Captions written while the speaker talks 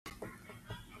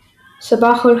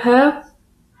صباح الخير.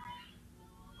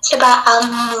 صباح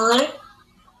النور.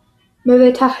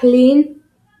 ماذا تحلين؟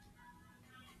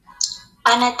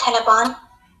 أنا طالبان.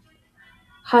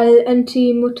 هل أنت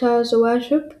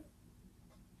متزوجة؟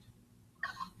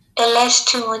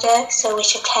 لست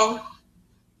متزوجة.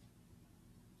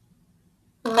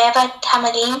 ماذا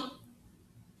تعملين؟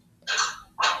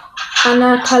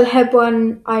 أنا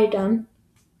طالبان أيضا.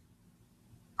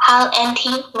 هل أنت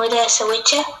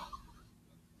متزوجة؟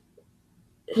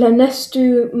 لست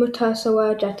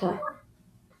متزوجة.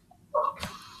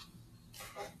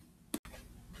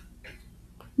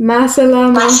 مع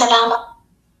السلامة.